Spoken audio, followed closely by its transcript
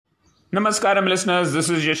Namaskaram, listeners. This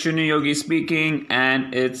is Yashuni Yogi speaking,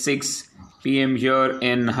 and it's 6 p.m. here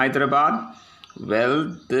in Hyderabad. Well,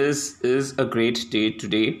 this is a great day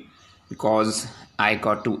today because I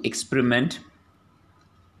got to experiment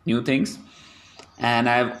new things and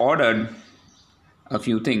I've ordered a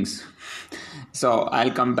few things. So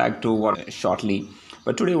I'll come back to what shortly.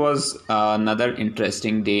 But today was another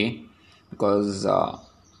interesting day because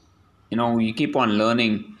you keep on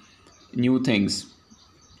learning new things.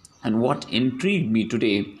 And what intrigued me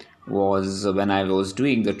today was when I was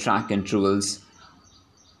doing the track intervals,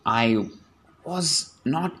 I was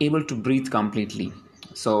not able to breathe completely.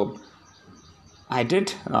 So I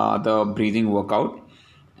did the breathing workout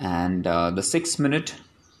and the 6 minute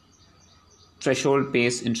threshold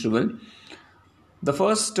pace interval. The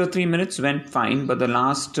first 3 minutes went fine, but the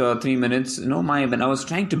last 3 minutes, when I was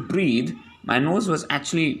trying to breathe, my nose was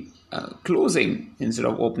actually closing instead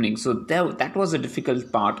of opening. So that was a difficult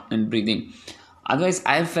part in breathing. Otherwise,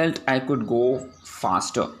 I felt I could go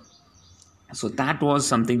faster. So that was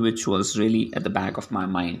something which was really at the back of my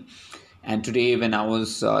mind. And today, when I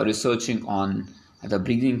was researching on the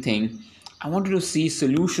breathing thing, I wanted to see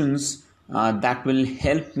solutions that will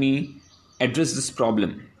help me address this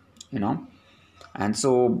problem, And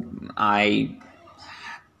so I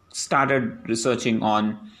started researching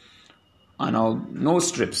on nose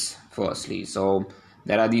strips firstly. So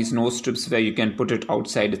there are these nose strips where you can put it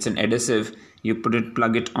outside. It's an adhesive. You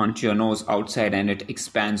plug it onto your nose outside and it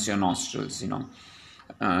expands your nostrils,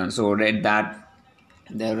 So read that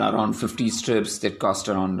there are around 50 strips that cost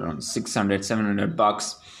around 600, 700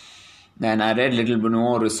 bucks. Then I read a little bit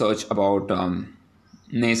more research about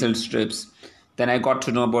nasal strips. Then I got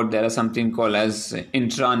to know about there are something called as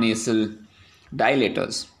intranasal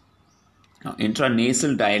dilators. Now,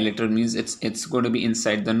 intranasal dilator means it's going to be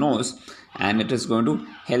inside the nose and it is going to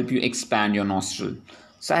help you expand your nostril.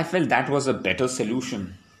 So I felt that was a better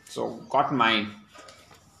solution. So got my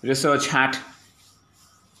research hat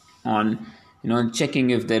on, checking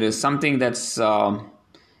if there is something that's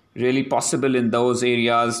really possible in those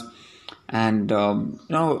areas. And,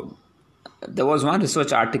 there was one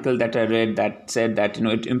research article that I read that said that,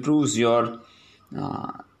 it improves your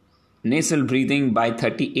nasal breathing by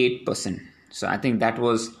 38%. So I think that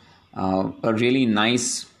was a really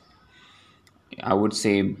nice, I would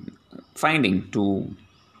say, finding to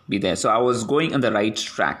be there. So I was going on the right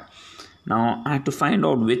track. Now I had to find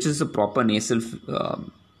out which is the proper nasal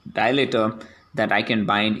dilator that I can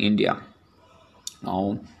buy in India.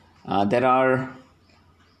 Now there are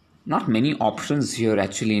not many options here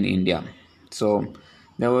actually in India. So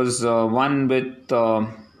there was one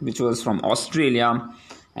which was from Australia,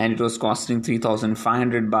 and it was costing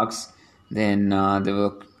 3,500 bucks. Then there were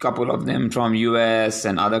a couple of them from US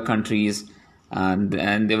and other countries, and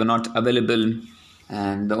they were not available.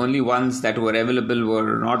 And the only ones that were available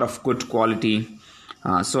were not of good quality.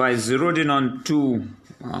 So I zeroed in on two,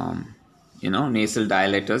 nasal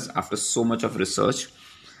dilators after so much of research.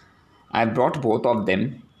 I brought both of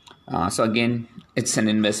them. So again, it's an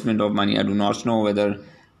investment of money. I do not know whether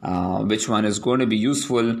which one is going to be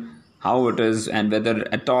useful, how it is, and whether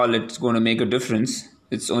at all it's going to make a difference.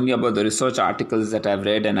 It's only about the research articles that I've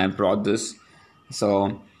read and I brought this.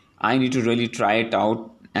 So I need to really try it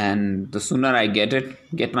out. And the sooner I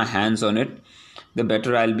get my hands on it, the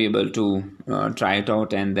better I'll be able to try it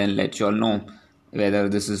out and then let you all know whether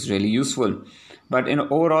this is really useful. But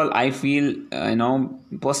overall, I feel,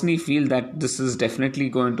 personally feel that this is definitely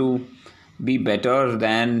going to be better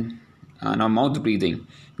than mouth breathing,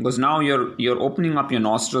 because now you're opening up your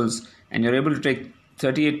nostrils and you're able to take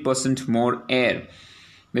 38% more air,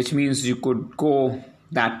 which means you could go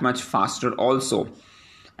that much faster also,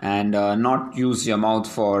 and not use your mouth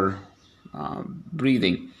for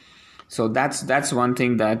breathing. So that's one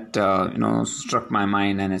thing that struck my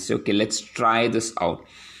mind, and I said, okay, let's try this out.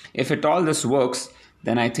 If at all this works,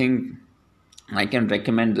 then I think I can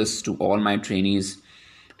recommend this to all my trainees,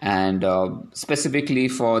 and specifically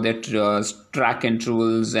for their track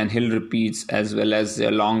intervals and hill repeats as well as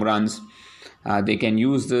their long runs. They can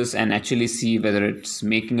use this and actually see whether it's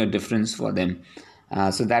making a difference for them.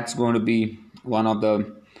 So that's going to be one of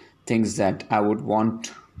the things that I would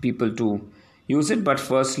want people to use it. But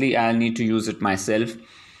firstly, I'll need to use it myself,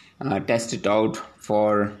 test it out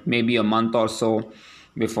for maybe a month or so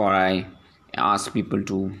before I ask people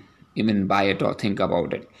to even buy it or think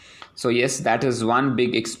about it. So yes, that is one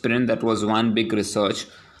big experiment. That was one big research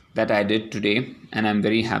that I did today, and I'm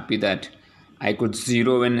very happy that I could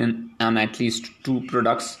zero in on at least two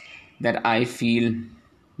products that I feel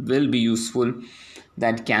will be useful,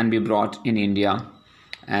 that can be brought in India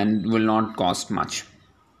and will not cost much.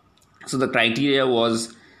 So the criteria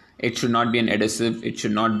was It should not be an adhesive. It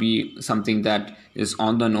should not be something that is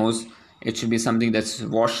on the nose. It should be something that's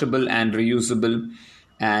washable and reusable,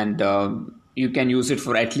 and you can use it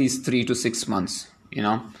for at least 3 to 6 months.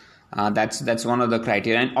 That's one of the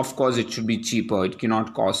criteria. And of course, it should be cheaper. It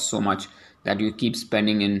cannot cost so much that you keep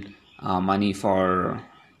spending in money for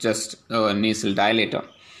just a nasal dilator.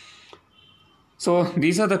 So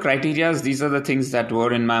these are the criteria. These are the things that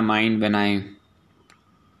were in my mind when I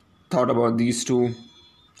thought about these two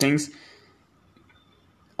things.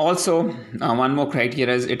 Also, one more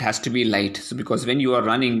criteria is it has to be light. So because when you are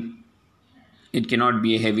running, it cannot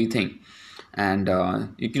be a heavy thing, and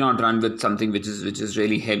you cannot run with something which is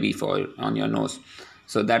really heavy on your nose.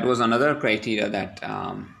 So that was another criteria that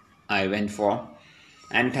I went for,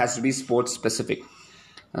 and it has to be sports specific.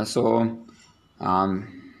 The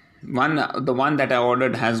one that I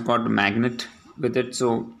ordered has got a magnet with it,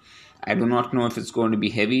 so I do not know if it's going to be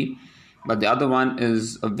heavy, but the other one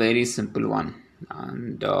is a very simple one,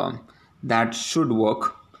 and that should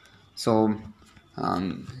work. So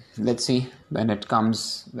let's see when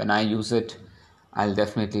I use it. I'll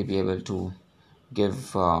definitely be able to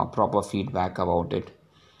give proper feedback about it.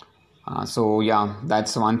 So yeah,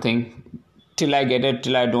 that's one thing. Till I get it,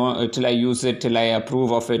 till I use it, till I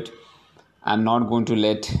approve of it, I'm not going to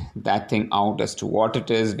let that thing out as to what it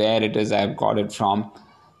is, where it is, I've got it from.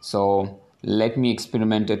 So let me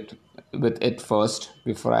experiment with it first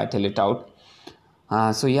before I tell it out.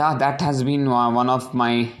 So yeah, that has been one of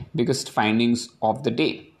my biggest findings of the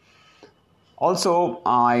day. Also,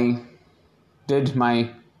 I did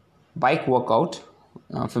my bike workout,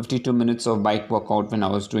 52 minutes of bike workout when I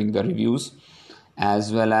was doing the reviews,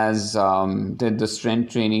 as well as did the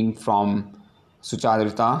strength training from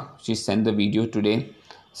Suchadrita. She sent the video today.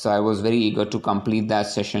 So I was very eager to complete that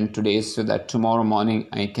session today so that tomorrow morning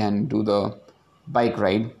I can do the bike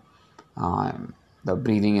ride, the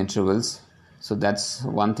breathing intervals. So that's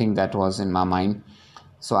one thing that was in my mind.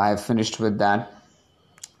 So I have finished with that.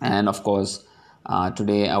 And of course,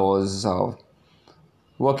 today I was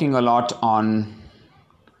working a lot on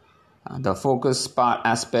the focus part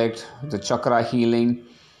aspect, the chakra healing,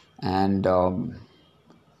 and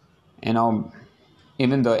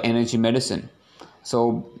even the energy medicine.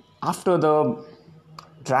 So after the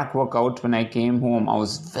track workout, when I came home, I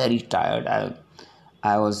was very tired.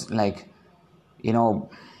 I was like,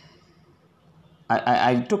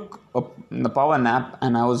 I took the power nap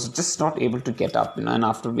and I was just not able to get up. And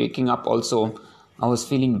after waking up also, I was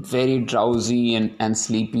feeling very drowsy and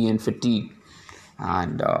sleepy and fatigued.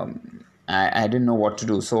 And I didn't know what to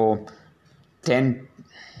do. So 10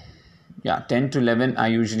 to 11, I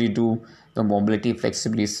usually do the mobility,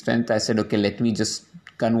 flexibility, strength. I said, okay, let me just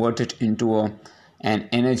convert it into an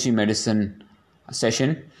energy medicine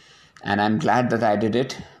session. And I'm glad that I did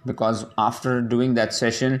it, because after doing that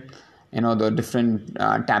session, the different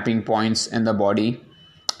tapping points in the body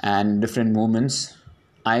and different movements,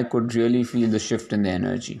 I could really feel the shift in the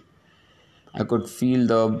energy. I could feel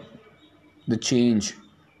the change.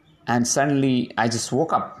 And suddenly I just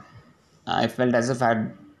woke up. I felt as if I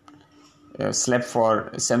had slept for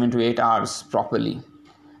 7 to 8 hours properly.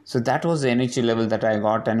 So that was the energy level that I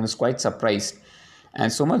got, and was quite surprised.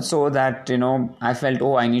 And so much so that, I felt,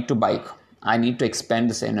 I need to bike. I need to expand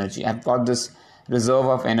this energy. I've got this reserve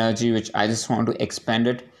of energy which I just want to expand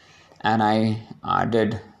it. And I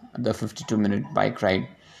did the 52-minute bike ride.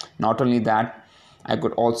 Not only that, I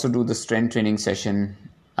could also do the strength training session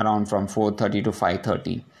around from 4:30 to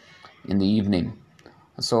 5:30 in the evening.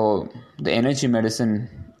 So the energy medicine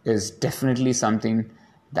is definitely something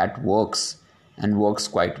that works, and works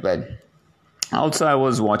quite well. Also, I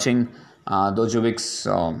was watching Dojovic's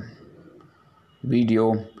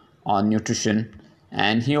video on nutrition,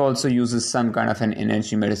 and he also uses some kind of an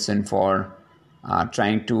energy medicine for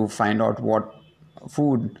trying to find out what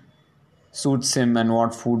food suits him and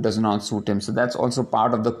what food does not suit him. So that's also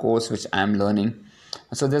part of the course which I'm learning.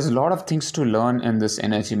 So there's a lot of things to learn in this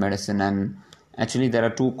energy medicine, and actually there are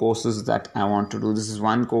 2 courses that I want to do. This is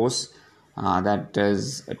one course that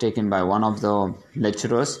is taken by one of the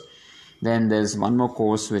lecturers. Then there's one more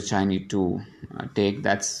course which I need to take.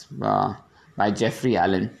 That's by Jeffrey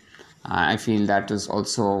Allen. I feel that is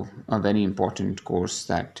also a very important course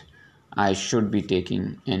that I should be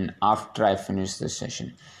taking in after I finish this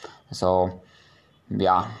session. So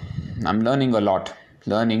yeah, I'm learning a lot.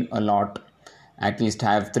 At least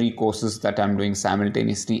I have 3 courses that I'm doing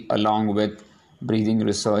simultaneously, along with breathing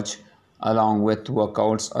research, along with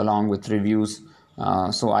workouts, along with reviews.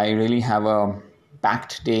 So I really have a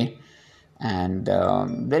packed day, and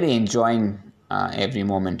very enjoying every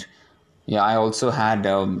moment. Yeah, I also had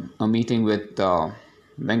a meeting with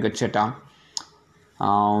Venkat Chetta,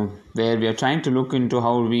 where we are trying to look into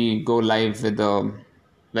how we go live with the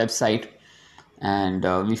website. And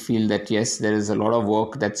we feel that yes, there is a lot of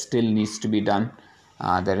work that still needs to be done.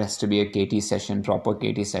 There has to be a KT session, proper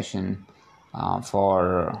KT session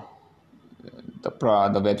for the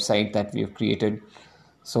website that we've created.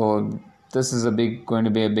 So this is going to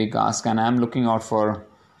be a big ask, and I'm looking out for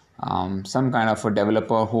some kind of a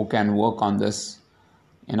developer who can work on this,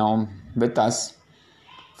 with us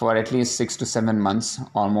for at least 6 to 7 months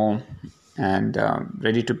or more, and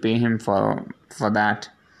ready to pay him for that,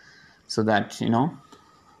 so that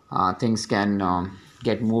things can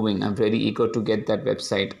get moving. I'm very eager to get that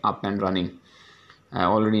website up and running. I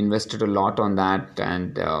already invested a lot on that,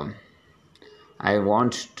 and I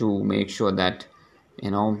want to make sure that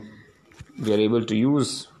we are able to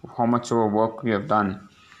use how much of our work we have done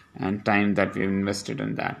and time that we have invested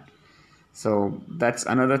in that. So that's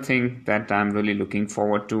another thing that I'm really looking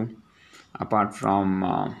forward to, apart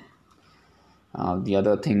from the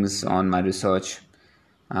other things on my research.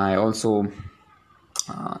 I also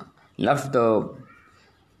loved the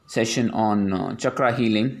session on chakra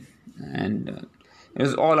healing, and it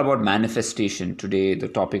was all about manifestation. Today the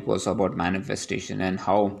topic was about manifestation and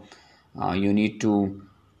how you need to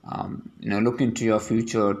look into your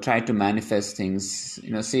future, try to manifest things,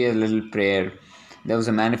 say a little prayer. There was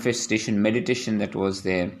a manifestation meditation that was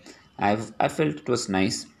there. I felt it was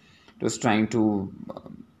nice. It was trying to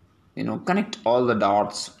connect all the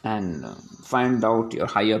dots and find out your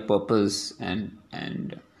higher purpose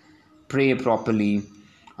and pray properly,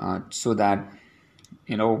 so that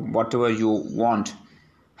whatever you want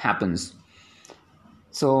happens.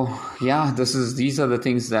 So yeah, these are the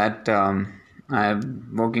things that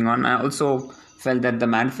I'm working on. I also felt that the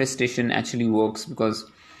manifestation actually works because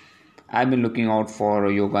I've been looking out for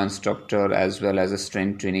a yoga instructor as well as a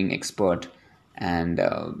strength training expert, and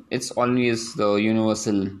it's always the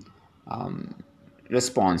universal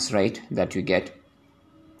response, right, that you get.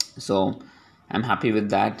 So I'm happy with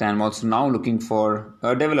that. I'm also now looking for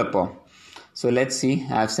a developer. So let's see.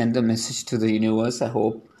 I've sent a message to the universe. I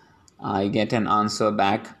hope I get an answer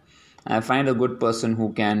back. I find a good person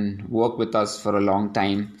who can work with us for a long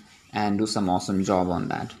time and do some awesome job on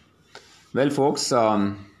that. Well, folks,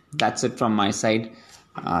 that's it from my side.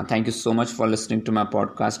 Thank you so much for listening to my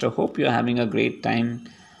podcast. I hope you're having a great time,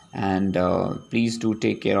 and please do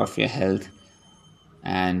take care of your health,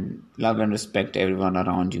 and love and respect everyone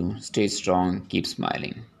around you. Stay strong, keep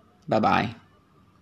smiling. Bye-bye.